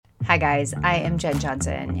Hi, guys. I am Jen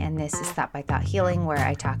Johnson, and this is Thought by Thought Healing, where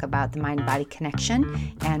I talk about the mind body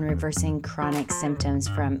connection and reversing chronic symptoms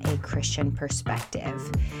from a Christian perspective.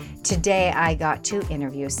 Today, I got to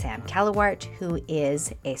interview Sam Kalawart, who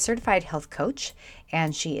is a certified health coach,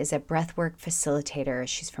 and she is a breathwork facilitator.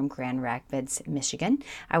 She's from Grand Rapids, Michigan.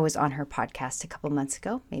 I was on her podcast a couple months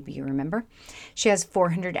ago. Maybe you remember. She has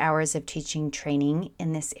 400 hours of teaching training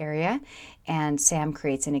in this area, and Sam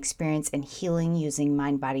creates an experience in healing using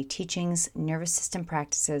mind-body teachings, nervous system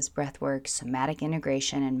practices, breathwork, somatic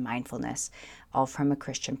integration, and mindfulness, all from a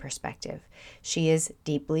Christian perspective. She is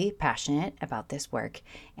deeply passionate about this work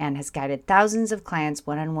and has guided thousands of clients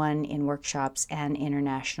one-on-one in workshops and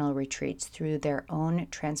international retreats through their own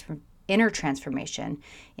inner transformation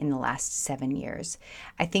in the last 7 years.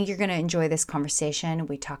 I think you're going to enjoy this conversation.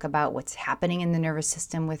 We talk about what's happening in the nervous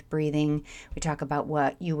system with breathing. We talk about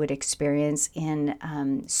what you would experience in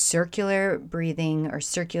circular breathing or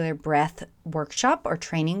circular breath workshop or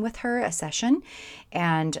training with her, a session.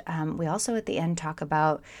 And we also at the end talk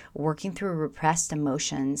about working through repressed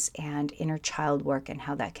emotions and inner child work and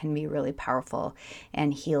how that can be really powerful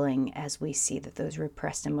and healing as we see that those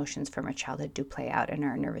repressed emotions from our childhood do play out in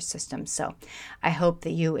our nervous system. So I hope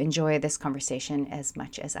that you enjoy this conversation as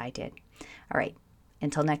much as I did. All right.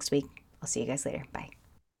 Until next week, I'll see you guys later. Bye.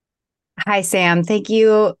 Hi, Sam. Thank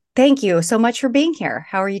you. Thank you so much for being here.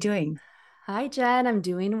 How are you doing? Hi, Jen. I'm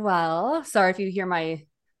doing well. Sorry if you hear my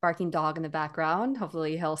barking dog in the background.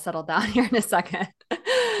 Hopefully, he'll settle down here in a second.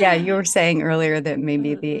 Yeah, you were saying earlier that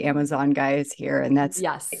maybe the Amazon guy is here, and that's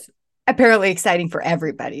Yes. apparently exciting for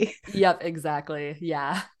everybody. Yep, exactly.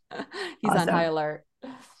 Yeah. He's on high Awesome. alert.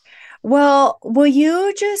 Well, will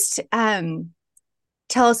you just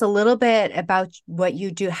tell us a little bit about what you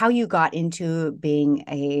do, how you got into being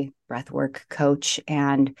a breathwork coach,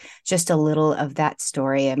 and just a little of that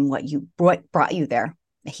story and what brought you there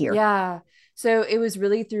here? Yeah. So it was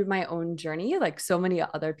really through my own journey, like so many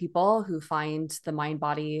other people who find the mind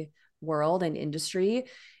body world and industry.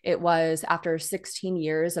 It was after 16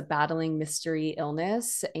 years of battling mystery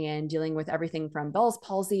illness and dealing with everything from Bell's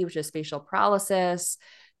palsy, which is spatial paralysis,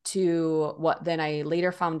 to what then I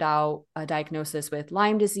later found out a diagnosis with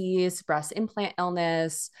Lyme disease, breast implant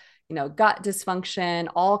illness, gut dysfunction,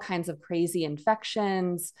 all kinds of crazy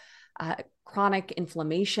infections, chronic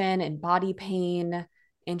inflammation and body pain,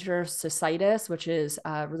 interstititis, which is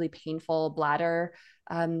a really painful bladder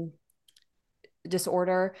um,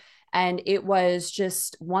 disorder. And it was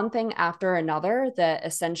just one thing after another that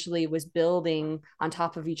essentially was building on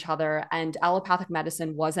top of each other. And allopathic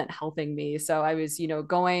medicine wasn't helping me. So I was,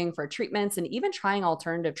 going for treatments and even trying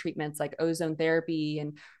alternative treatments like ozone therapy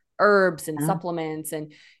and herbs and Uh, supplements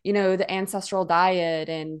and, the ancestral diet.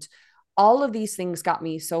 And all of these things got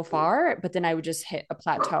me so far, but then I would just hit a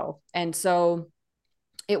plateau. And so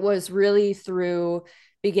it was really through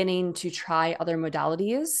beginning to try other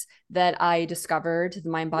modalities that I discovered the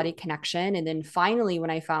mind body connection. And then finally,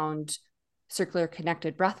 when I found circular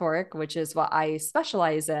connected breathwork, which is what I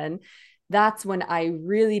specialize in, that's when I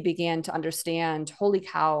really began to understand, holy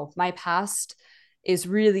cow, my past is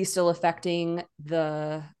really still affecting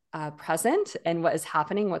the present and what is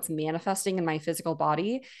happening, what's manifesting in my physical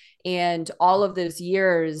body. And all of those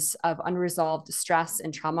years of unresolved stress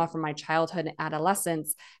and trauma from my childhood and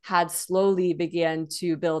adolescence had slowly began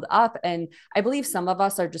to build up. And I believe some of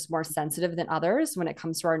us are just more sensitive than others when it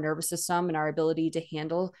comes to our nervous system and our ability to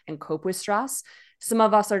handle and cope with stress. Some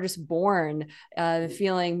of us are just born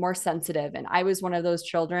feeling more sensitive. And I was one of those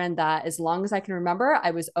children that, as long as I can remember,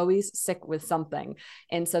 I was always sick with something.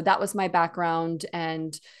 And so that was my background.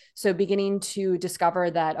 And so beginning to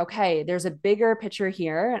discover that, okay, there's a bigger picture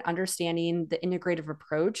here and understanding the integrative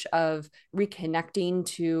approach of reconnecting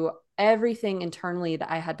to everything internally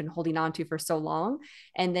that I had been holding on to for so long,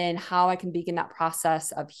 and then how I can begin that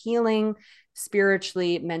process of healing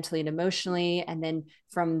spiritually, mentally, and emotionally. And then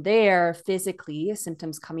from there, physically,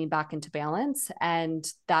 symptoms coming back into balance. And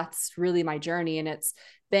that's really my journey. And it's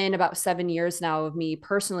been about 7 years now of me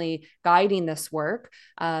personally guiding this work.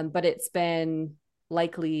 But it's been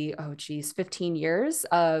likely, 15 years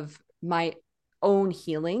of my own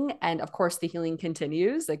healing. And of course, the healing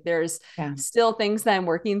continues. Like there's yeah. still things that I'm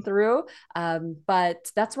working through.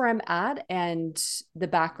 But that's where I'm at and the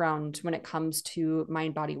background when it comes to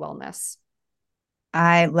mind body wellness.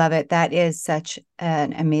 I love it. That is such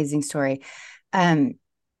an amazing story. Um,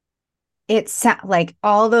 it's like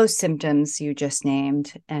all those symptoms you just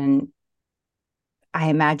named, and I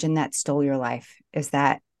imagine that stole your life. Is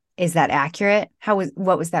that accurate?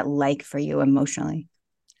 What was that like for you emotionally?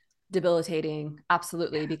 Debilitating,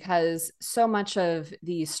 absolutely, because so much of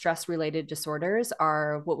these stress related disorders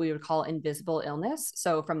are what we would call invisible illness.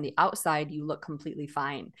 So from the outside, you look completely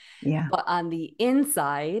fine. Yeah. But on the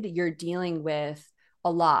inside, you're dealing with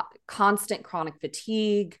a lot constant chronic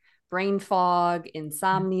fatigue, brain fog,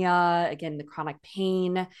 insomnia, again, the chronic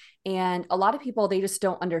pain. And a lot of people, they just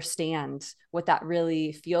don't understand what that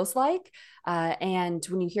really feels like. And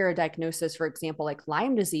when you hear a diagnosis, for example, like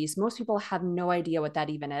Lyme disease, most people have no idea what that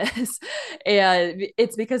even is. And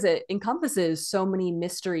it's because it encompasses so many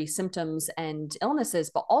mystery symptoms and illnesses,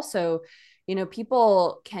 but also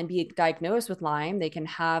people can be diagnosed with Lyme, they can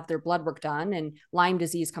have their blood work done, and Lyme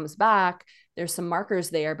disease comes back. There's some markers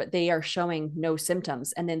there, but they are showing no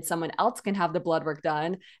symptoms. And then someone else can have the blood work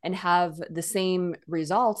done and have the same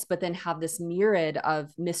results, but then have this myriad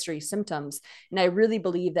of mystery symptoms. And I really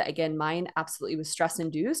believe that, again, mine absolutely was stress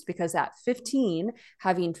induced, because at 15,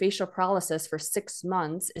 having facial paralysis for 6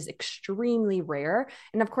 months is extremely rare.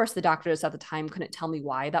 And of course, the doctors at the time couldn't tell me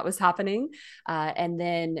why that was happening. And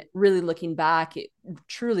then really looking back, it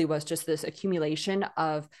truly was just this accumulation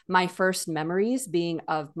of my first memories being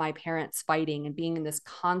of my parents fighting and being in this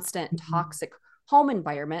constant Mhm. toxic home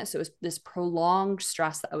environment. So it was this prolonged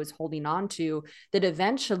stress that I was holding on to, that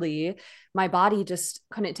eventually my body just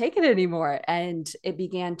couldn't take it anymore. And it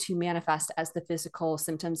began to manifest as the physical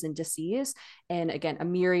symptoms and disease. And again, a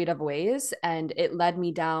myriad of ways. And it led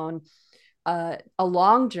me down a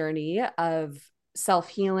long journey of self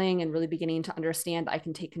healing and really beginning to understand I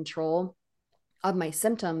can take control of my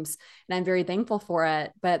symptoms, and I'm very thankful for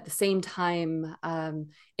it. But at the same time,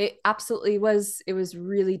 it absolutely was, it was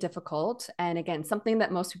really difficult, and again, something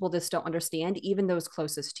that most people just don't understand, even those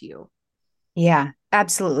closest to you. Yeah,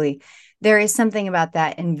 absolutely. There is something about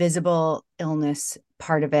that invisible illness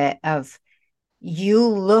part of it of you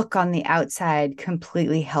look on the outside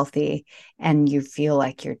completely healthy and you feel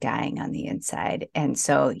like you're dying on the inside. And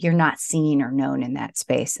so you're not seen or known in that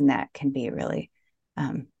space. And that can be really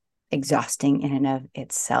um, exhausting in and of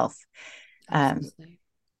itself. Um, Absolutely.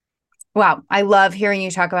 wow, I love hearing you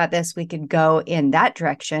talk about this. We could go in that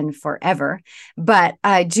direction forever, but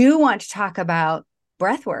I do want to talk about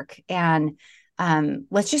breath work. And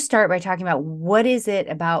let's just start by talking about what is it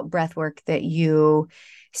about breath work that you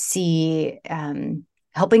see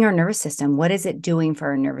helping our nervous system? What is it doing for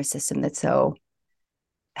our nervous system that's so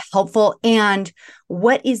helpful? And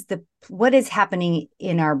what is happening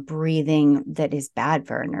in our breathing that is bad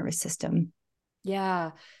for our nervous system?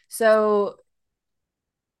 Yeah. So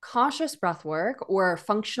conscious breath work or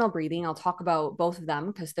functional breathing, I'll talk about both of them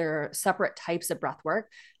because they're separate types of breath work.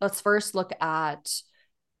 Let's first look at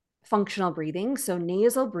functional breathing. So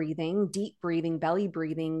nasal breathing, deep breathing, belly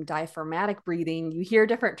breathing, diaphragmatic breathing, you hear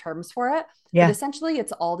different terms for it, but Yeah. essentially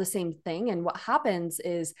it's all the same thing. And what happens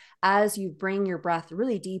is as you bring your breath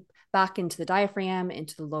really deep back into the diaphragm,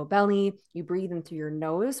 into the low belly, you breathe in through your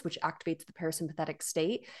nose, which activates the parasympathetic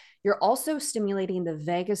state. You're also stimulating the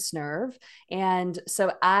vagus nerve. And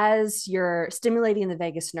so as you're stimulating the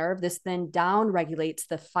vagus nerve, this then down regulates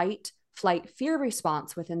the fight, flight, fear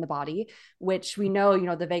response within the body, which we know,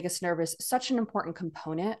 the vagus nerve is such an important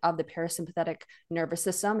component of the parasympathetic nervous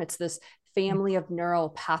system. It's this family of neural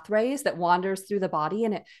pathways that wanders through the body,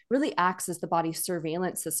 and it really acts as the body's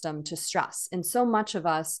surveillance system to stress. And so much of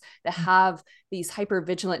us that have these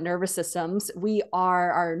hypervigilant nervous systems,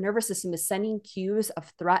 our nervous system is sending cues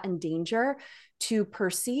of threat and danger to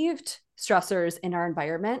perceived stressors in our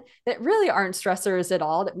environment that really aren't stressors at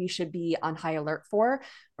all, that we should be on high alert for,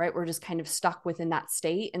 right? We're just kind of stuck within that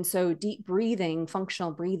state. And so deep breathing,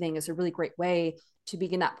 functional breathing is a really great way to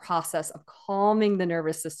begin that process of calming the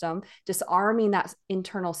nervous system, disarming that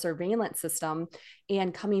internal surveillance system,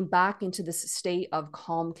 and coming back into this state of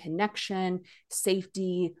calm connection,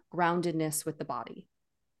 safety, groundedness with the body.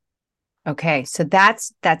 Okay, so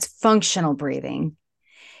that's functional breathing.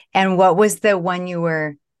 And what was the one you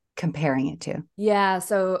were comparing it to? Yeah.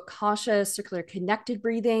 So conscious circular connected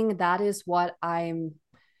breathing, that is what I'm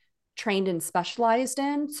trained and specialized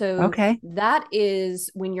in. So Okay. that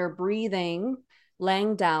is when you're breathing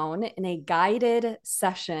laying down in a guided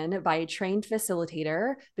session by a trained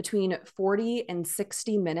facilitator between 40 and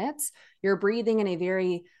 60 minutes. You're breathing in a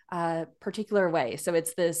very particular way. So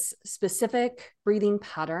it's this specific breathing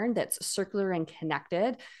pattern that's circular and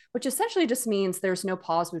connected, which essentially just means there's no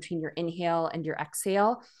pause between your inhale and your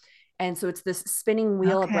exhale. And so it's this spinning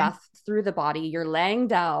wheel of Okay. breath through the body. You're laying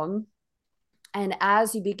down, and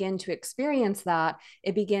as you begin to experience that,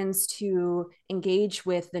 it begins to engage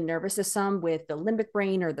with the nervous system, with the limbic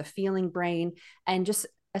brain or the feeling brain, and just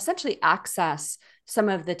essentially access some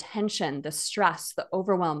of the tension, the stress, the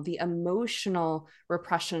overwhelm, the emotional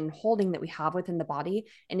repression holding that we have within the body.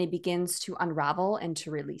 And it begins to unravel and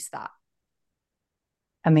to release that.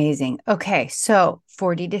 Amazing. Okay, so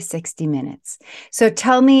 40 to 60 minutes. So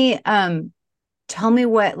tell me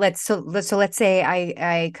what let's say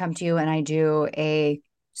I come to you and I do a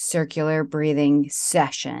circular breathing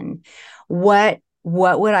session. What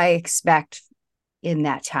would I expect in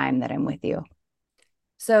that time that I'm with you?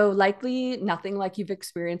 So likely nothing like you've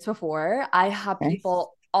experienced before. I have Okay.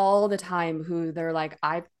 people all the time who they're like,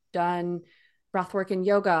 I've done breathwork and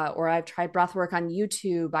yoga, or I've tried breathwork on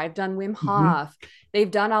YouTube. I've done Wim Hmm. Hof. They've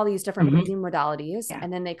done all these different Hmm. breathing modalities. Yeah.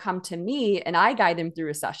 And then they come to me and I guide them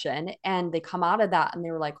through a session and they come out of that and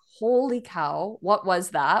they were like, holy cow, what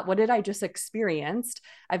was that? What did I just experience?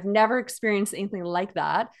 I've never experienced anything like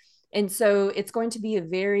that. And so it's going to be a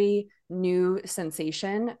very new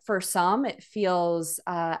sensation. For some, it feels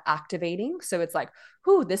activating. So it's like,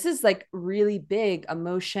 whoo, this is like really big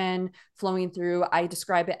emotion flowing through. I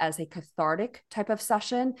describe it as a cathartic type of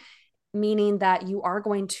session, meaning that you are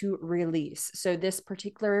going to release. So, this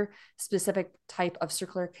particular specific type of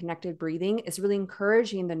circular connected breathing is really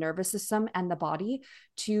encouraging the nervous system and the body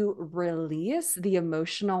to release the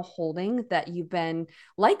emotional holding that you've been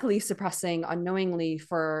likely suppressing unknowingly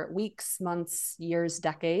for weeks, months, years,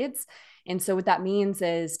 decades. And so, what that means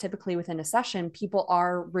is typically within a session, people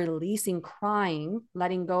are releasing crying,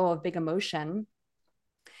 letting go of big emotion.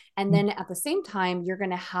 And then at the same time, you're going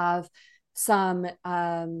to have some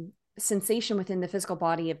sensation within the physical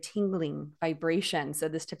body of tingling vibration. So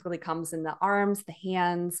this typically comes in the arms, the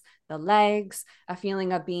hands, the legs, a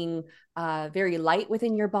feeling of being very light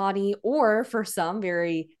within your body, or for some,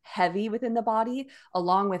 very heavy within the body,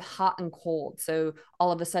 along with hot and cold. So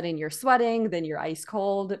all of a sudden you're sweating, then you're ice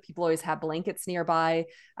cold. People always have blankets nearby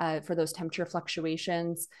for those temperature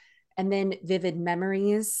fluctuations. And then vivid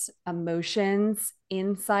memories, emotions,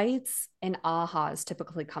 insights, and ahas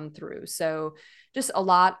typically come through. So, just a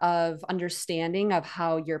lot of understanding of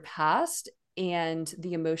how your past and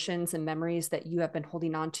the emotions and memories that you have been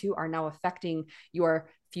holding on to are now affecting your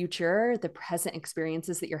future, the present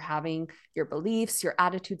experiences that you're having, your beliefs, your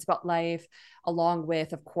attitudes about life, along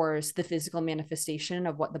with, of course, the physical manifestation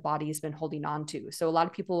of what the body has been holding on to. So, a lot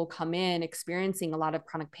of people will come in experiencing a lot of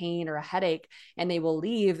chronic pain or a headache, and they will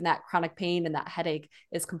leave, and that chronic pain and that headache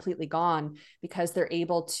is completely gone because they're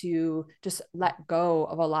able to just let go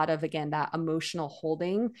of a lot of, again, that emotional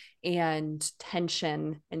holding and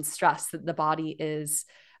tension and stress that the body is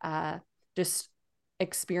just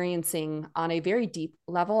experiencing on a very deep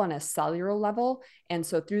level, on a cellular level. And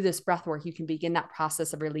so through this breath work, you can begin that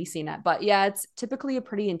process of releasing it. But yeah, it's typically a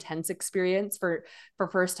pretty intense experience for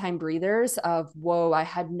first time breathers of, whoa, I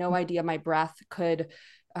had no idea my breath could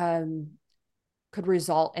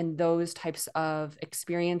result in those types of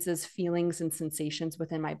experiences, feelings, and sensations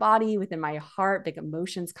within my body, within my heart, big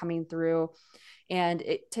emotions coming through. And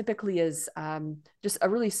it typically is just a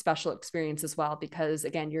really special experience as well, because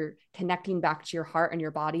again, you're connecting back to your heart and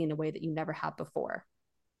your body in a way that you never have before.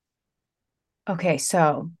 Okay,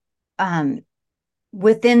 so um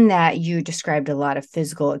within that you described a lot of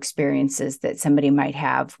physical experiences that somebody might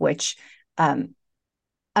have, which um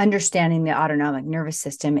understanding the autonomic nervous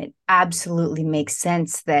system, it absolutely makes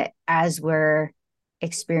sense that as we're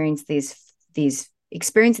experiencing these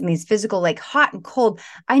physical, like hot and cold,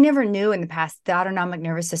 I never knew in the past the autonomic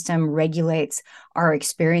nervous system regulates our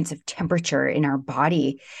experience of temperature in our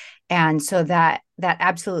body. And so that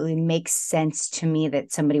absolutely makes sense to me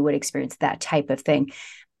that somebody would experience that type of thing.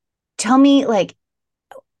 Tell me, like,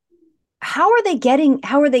 how are they getting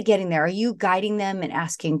there? Are you guiding them and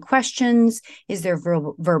asking questions? Is there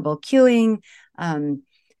verbal cueing?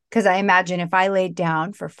 Because I imagine if I laid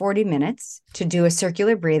down for 40 minutes to do a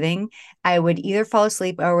circular breathing, I would either fall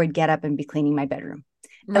asleep or would get up and be cleaning my bedroom.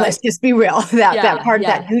 And let's Right. just be real, that Yeah. part,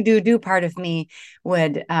 that Yeah. do part of me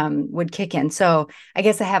would kick in. So I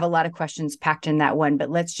guess I have a lot of questions packed in that one,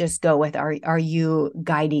 but let's just go with, are you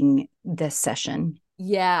guiding this session?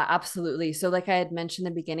 Yeah, absolutely. So, like I had mentioned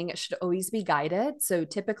in the beginning, it should always be guided. So,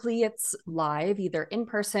 typically it's live, either in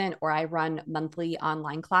person, or I run monthly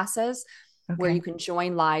online classes where you Okay. can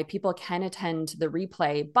join live. People can attend the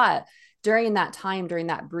replay, but during that time, during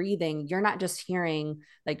that breathing, you're not just hearing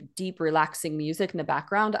like deep, relaxing music in the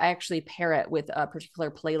background. I actually pair it with a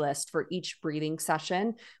particular playlist for each breathing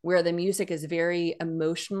session where the music is very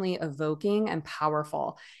emotionally evoking and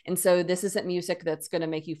powerful. And so, this isn't music that's going to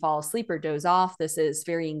make you fall asleep or doze off. This is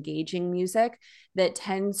very engaging music that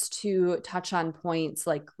tends to touch on points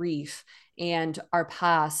like grief and our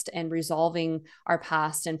past and resolving our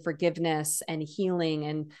past and forgiveness and healing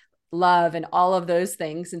and love, and all of those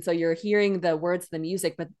things. And so you're hearing the words of the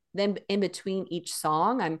music, but then in between each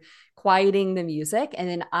song, I'm quieting the music, and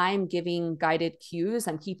then I'm giving guided cues.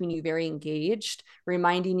 I'm keeping you very engaged,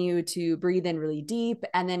 reminding you to breathe in really deep,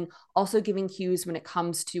 and then also giving cues when it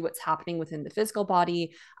comes to what's happening within the physical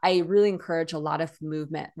body. I really encourage a lot of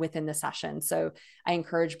movement within the session. So I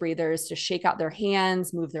encourage breathers to shake out their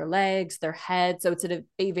hands, move their legs, their head. So it's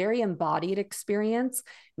a very embodied experience,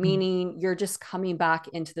 meaning you're just coming back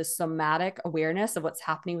into the somatic awareness of what's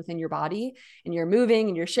happening within your body, and you're moving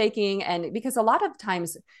and you're shaking. And because a lot of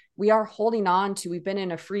times we are holding on to, we've been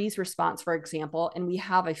in a freeze response, for example, and we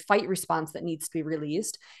have a fight response that needs to be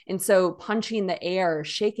released. And so punching the air,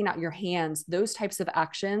 shaking out your hands, those types of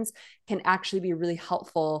actions can actually be really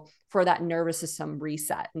helpful for that nervous system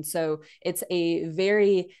reset. And so it's a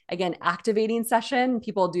very, again, activating session.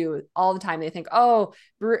 People do all the time. They think, oh,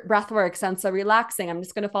 breath work sounds so relaxing, I'm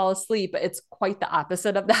just going to fall asleep. But it's quite the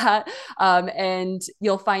opposite of that. And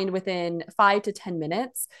you'll find within 5 to 10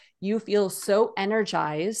 minutes, you feel so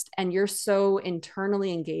energized and you're so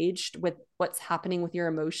internally engaged with what's happening with your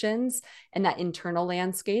emotions and that internal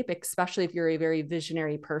landscape, especially if you're a very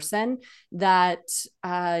visionary person, that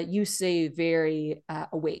you stay very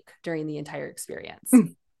awake during the entire experience.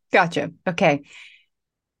 Gotcha. Okay.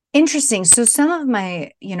 Interesting. So some of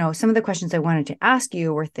my, some of the questions I wanted to ask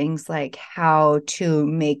you were things like how to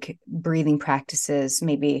make breathing practices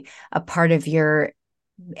maybe a part of your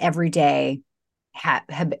everyday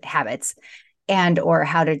habits, and or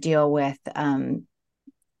how to deal with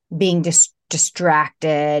being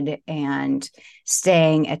distracted and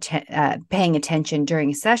paying attention during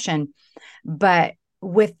a session. But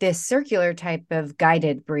with this circular type of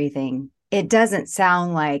guided breathing, it doesn't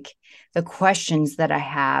sound like the questions that I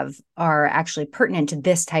have are actually pertinent to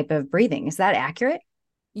this type of breathing. Is that accurate?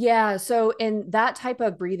 Yeah. So, in that type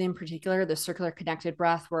of breathing in particular, the circular connected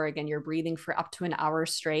breath, where again, you're breathing for up to an hour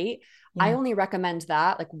straight, I Yeah. only recommend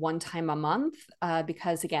that like one time a month,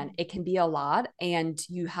 because again, it can be a lot and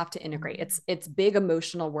you have to integrate. It's big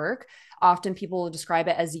emotional work. Often people will describe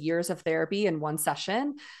it as years of therapy in one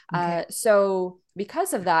session. Okay. So,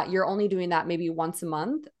 because of that, you're only doing that maybe once a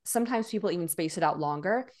month. Sometimes people even space it out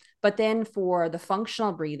longer. But then for the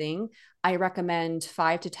functional breathing, I recommend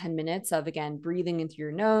 5 to 10 minutes of, again, breathing into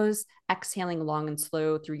your nose, exhaling long and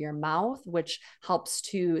slow through your mouth, which helps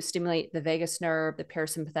to stimulate the vagus nerve, the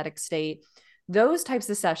parasympathetic state. Those types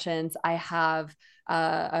of sessions, I have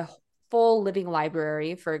a full living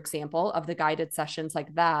library, for example, of the guided sessions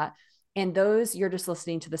like that. And those, you're just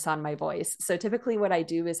listening to the sound of my voice. So typically, what I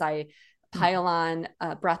do is I pile on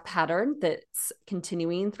a breath pattern that's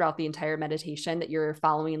continuing throughout the entire meditation that you're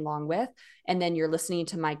following along with. And then you're listening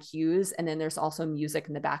to my cues. And then there's also music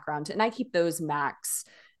in the background. And I keep those max,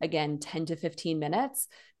 again, 10 to 15 minutes,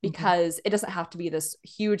 because it doesn't have to be this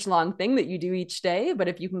huge long thing that you do each day. But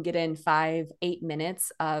if you can get in 5, 8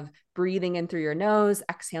 minutes of breathing in through your nose,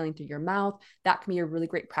 exhaling through your mouth, that can be a really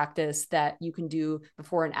great practice that you can do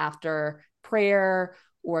before and after prayer,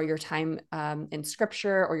 or your time in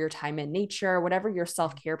scripture, or your time in nature, whatever your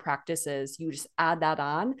self-care practice is, you just add that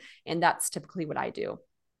on. And that's typically what I do.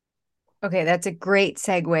 Okay, that's a great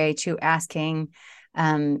segue to asking,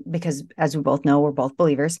 because as we both know, we're both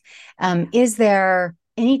believers. Is there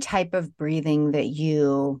any type of breathing that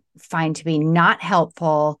you find to be not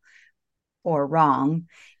helpful or wrong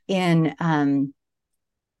in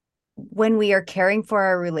when we are caring for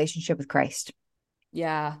our relationship with Christ?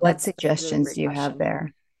 Yeah, What that's a really suggestions great do you have question.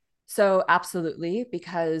 there? So, absolutely,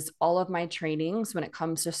 because all of my trainings when it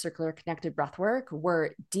comes to circular connected breathwork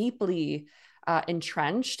were deeply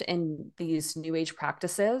entrenched in these new age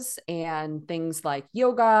practices and things like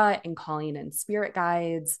yoga and calling in spirit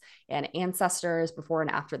guides and ancestors before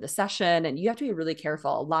and after the session. And you have to be really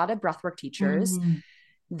careful. A lot of breathwork teachers, Mm,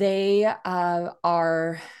 they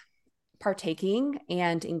are partaking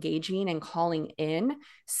and engaging and calling in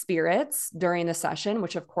spirits during the session,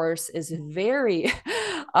 which of course is very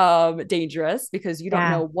dangerous, because you don't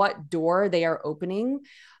yeah. know what door they are opening.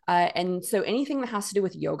 And so anything that has to do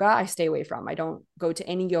with yoga, I stay away from. I don't go to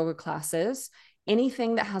any yoga classes.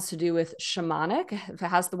 Anything that has to do with shamanic, if it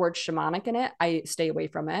has the word shamanic in it, I stay away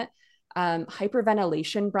from it.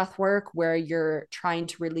 Hyperventilation breath work, where you're trying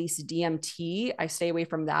to release DMT, I stay away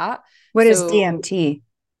from that. What is So DMT?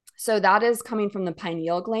 so that is coming from the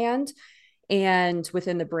pineal gland and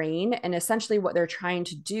within the brain. And essentially, what they're trying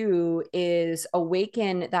to do is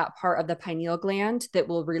awaken that part of the pineal gland that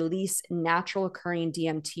will release natural occurring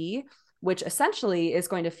DMT, which essentially is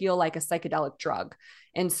going to feel like a psychedelic drug.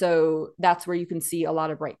 And so that's where you can see a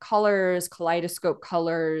lot of bright colors, kaleidoscope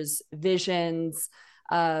colors, visions.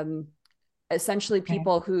 Um, essentially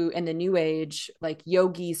people who in the new age, like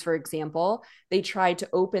yogis, for example, they tried to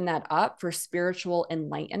open that up for spiritual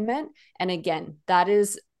enlightenment. And again, that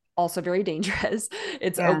is also very dangerous.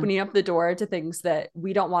 It's Yeah. opening up the door to things that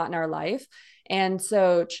we don't want in our life. And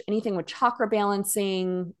so anything with chakra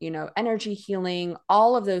balancing, energy healing,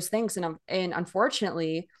 all of those things. And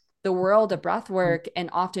unfortunately, the world of breath work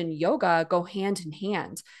and often yoga go hand in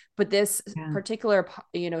hand. But this Yeah. particular,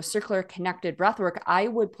 circular connected breath work, I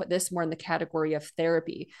would put this more in the category of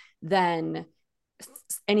therapy than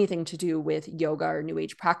anything to do with yoga or new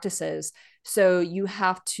age practices. So you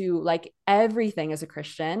have to, like everything as a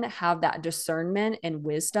Christian, have that discernment and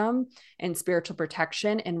wisdom and spiritual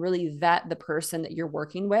protection and really vet the person that you're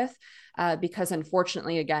working with. Because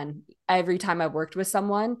unfortunately, again, every time I've worked with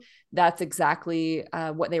someone, that's exactly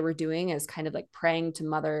what they were doing, is kind of like praying to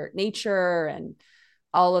Mother Nature and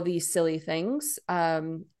all of these silly things.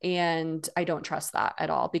 And I don't trust that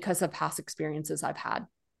at all because of past experiences I've had.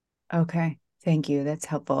 Okay. Thank you. That's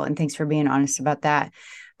helpful. And thanks for being honest about that.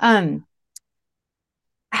 Um,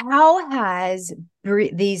 how has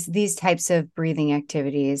these types of breathing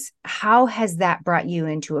activities, how has that brought you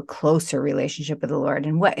into a closer relationship with the Lord?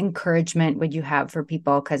 And what encouragement would you have for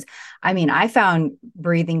people? Because I mean, I found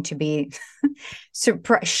breathing to be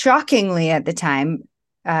shockingly at the time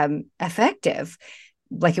effective.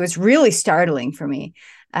 Like it was really startling for me.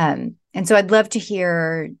 And so I'd love to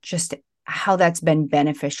hear just how that's been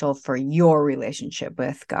beneficial for your relationship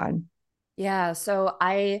with God. Yeah. So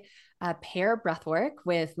I pair breath work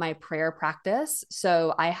with my prayer practice.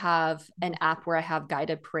 So I have an app where I have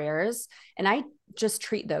guided prayers, and I just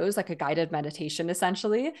treat those like a guided meditation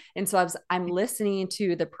essentially. And so I'm listening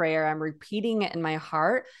to the prayer, I'm repeating it in my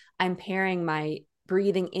heart. I'm pairing my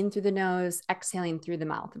breathing in through the nose, exhaling through the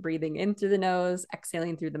mouth, breathing in through the nose,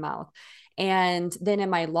 exhaling through the mouth. And then in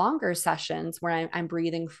my longer sessions where I'm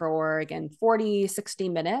breathing for, again, 40, 60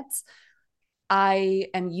 minutes, I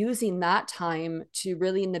am using that time to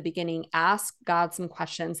really, in the beginning, ask God some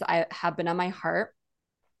questions that I have been on my heart,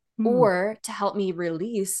 Hmm. or to help me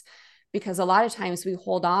release, because a lot of times we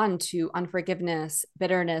hold on to unforgiveness,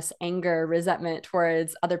 bitterness, anger, resentment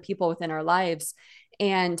towards other people within our lives.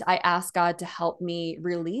 And I ask God to help me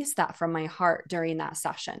release that from my heart during that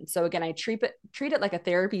session. So again, I treat it like a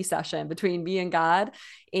therapy session between me and God,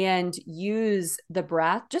 and use the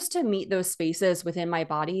breath just to meet those spaces within my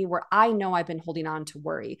body where I know I've been holding on to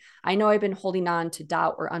worry. I know I've been holding on to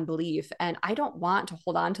doubt or unbelief, and I don't want to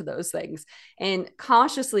hold on to those things. And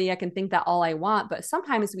consciously, I can think that all I want, but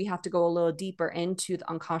sometimes we have to go a little deeper into the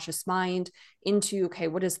unconscious mind, into, okay,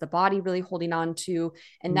 what is the body really holding on to?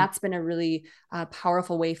 And that's been a really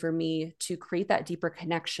powerful way for me to create that deeper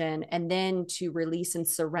connection, and then to release and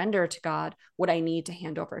surrender to God what I need to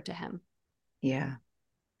hand over to Him. Yeah,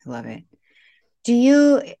 I love it. Do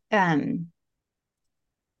you,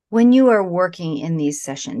 when you are working in these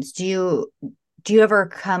sessions, do you ever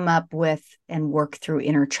come up with and work through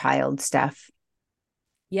inner child stuff?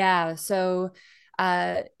 Yeah. So,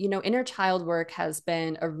 inner child work has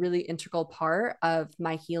been a really integral part of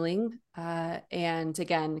my healing. And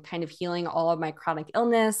again, kind of healing all of my chronic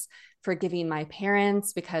illness, forgiving my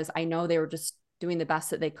parents, because I know they were just doing the best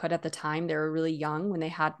that they could at the time. They were really young when they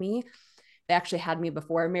had me. They actually had me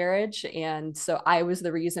before marriage. And so I was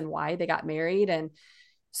the reason why they got married. And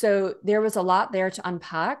so there was a lot there to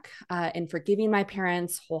unpack, in forgiving my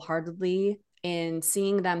parents wholeheartedly, in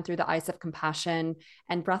seeing them through the eyes of compassion.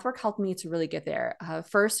 And breathwork helped me to really get there.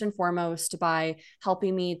 First and foremost, by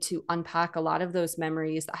helping me to unpack a lot of those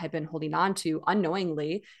memories that I had been holding on to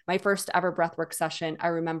unknowingly. My first ever breathwork session, I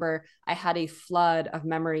remember I had a flood of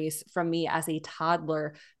memories from me as a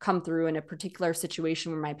toddler come through in a particular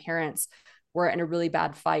situation where my parents were in a really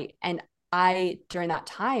bad fight. And during that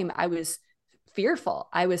time, I was fearful.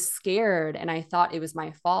 I was scared and I thought it was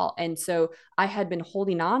my fault. And so I had been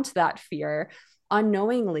holding on to that fear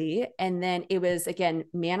unknowingly. And then it was, again,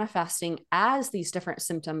 manifesting as these different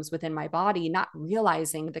symptoms within my body, not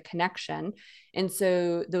realizing the connection. And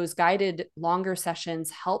so those guided longer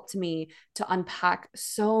sessions helped me to unpack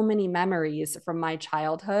so many memories from my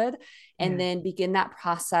childhood, and Yeah. then begin that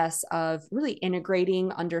process of really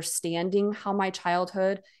integrating, understanding how my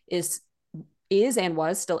childhood is and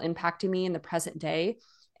was still impacting me in the present day.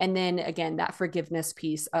 And then again, that forgiveness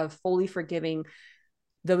piece of fully forgiving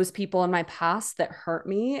those people in my past that hurt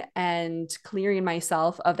me, and clearing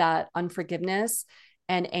myself of that unforgiveness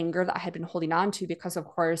and anger that I had been holding on to. Because, of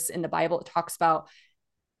course, in the Bible, it talks about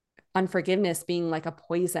unforgiveness being like a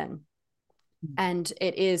poison. And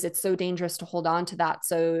it's so dangerous to hold on to that.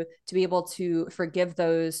 So to be able to forgive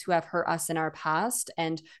those who have hurt us in our past.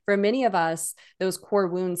 And for many of us, those core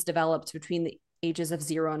wounds developed between ages of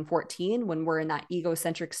 0 and 14, when we're in that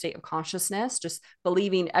egocentric state of consciousness, just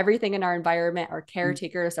believing everything in our environment, our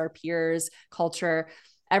caretakers, our peers, culture,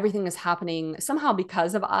 everything is happening somehow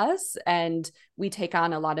because of us. And we take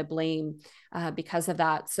on a lot of blame because of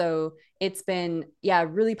that. So it's been, a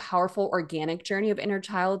really powerful organic journey of inner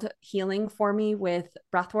child healing for me with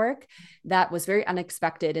breathwork that was very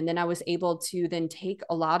unexpected. And then I was able to then take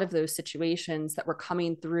a lot of those situations that were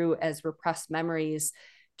coming through as repressed memories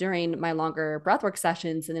during my longer breathwork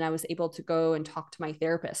sessions. And then I was able to go and talk to my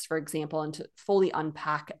therapist, for example, and to fully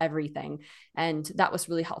unpack everything. And that was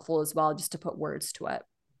really helpful as well, just to put words to it.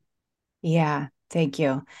 Yeah, thank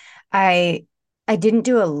you. I didn't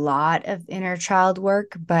do a lot of inner child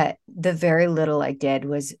work, but the very little I did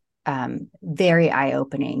was very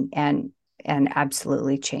eye-opening and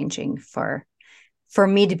absolutely changing for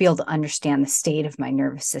me to be able to understand the state of my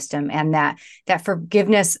nervous system, and that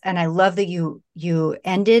forgiveness. And I love that you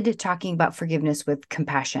ended talking about forgiveness with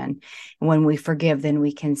compassion. When we forgive, then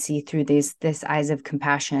we can see through this eyes of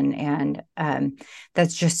compassion. And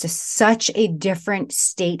that's just such a different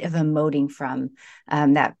state of emoting from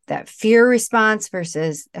that fear response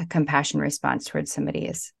versus a compassion response towards somebody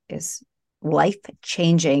is life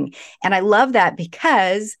changing. And I love that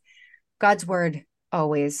because God's word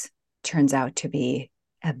always turns out to be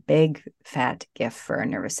a big fat gift for our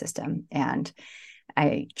nervous system. And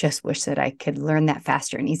I just wish that I could learn that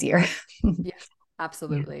faster and easier. Yeah,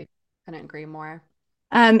 absolutely. Yeah. Couldn't agree more.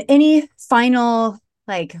 Any final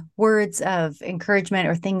words of encouragement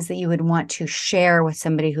or things that you would want to share with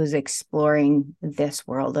somebody who's exploring this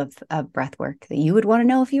world of breath work that you would want to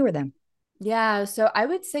know if you were them? Yeah. So I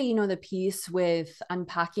would say, the piece with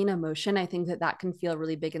unpacking emotion, I think that can feel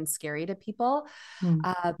really big and scary to people.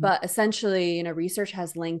 But essentially, research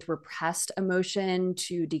has linked repressed emotion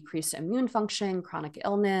to decreased immune function, chronic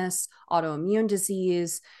illness, autoimmune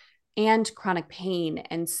disease, and chronic pain.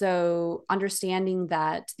 And so understanding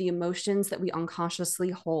that the emotions that we unconsciously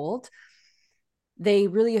hold, they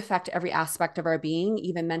really affect every aspect of our being,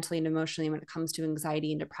 even mentally and emotionally, when it comes to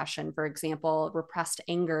anxiety and depression. For example, repressed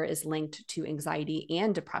anger is linked to anxiety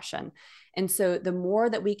and depression. And so the more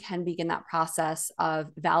that we can begin that process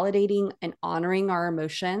of validating and honoring our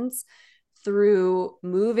emotions through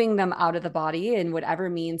moving them out of the body in whatever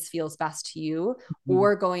means feels best to you,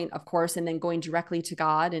 or going, of course, and then going directly to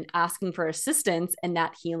God and asking for assistance in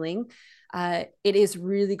that healing, it is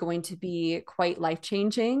really going to be quite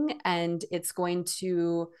life-changing. And it's going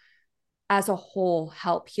to, as a whole,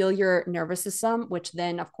 help heal your nervous system, which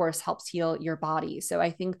then, of course, helps heal your body. So I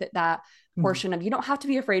think that portion of, you don't have to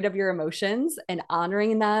be afraid of your emotions, and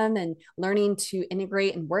honoring them and learning to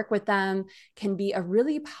integrate and work with them can be a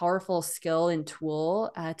really powerful skill and tool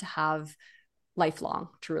to have lifelong,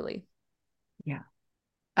 truly.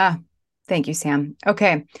 Yeah. Thank you, Sam.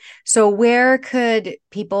 Okay. So where could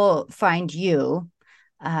people find you?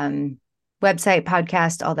 Website,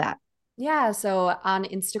 podcast, all that. Yeah. So on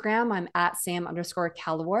Instagram, I'm at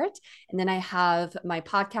Sam_Kalawart. And then I have my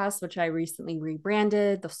podcast, which I recently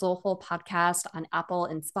rebranded, the Soulful Podcast, on Apple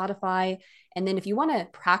and Spotify. And then if you want to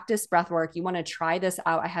practice breathwork, you want to try this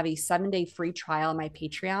out, I have a 7-day free trial on my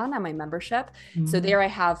Patreon, on my membership. So there I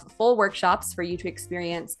have full workshops for you to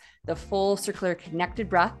experience the full circular connected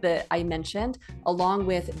breath that I mentioned, along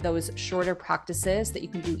with those shorter practices that you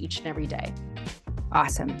can do each and every day.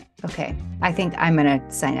 Awesome. Okay. I think I'm going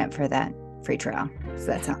to sign up for that free trial. So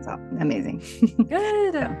that sounds amazing.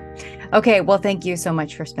 Good. Okay. Well, thank you so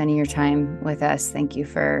much for spending your time with us. Thank you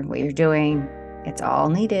for what you're doing. It's all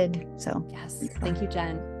needed. So yes. Thank you,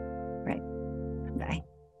 Jen. Right. Bye.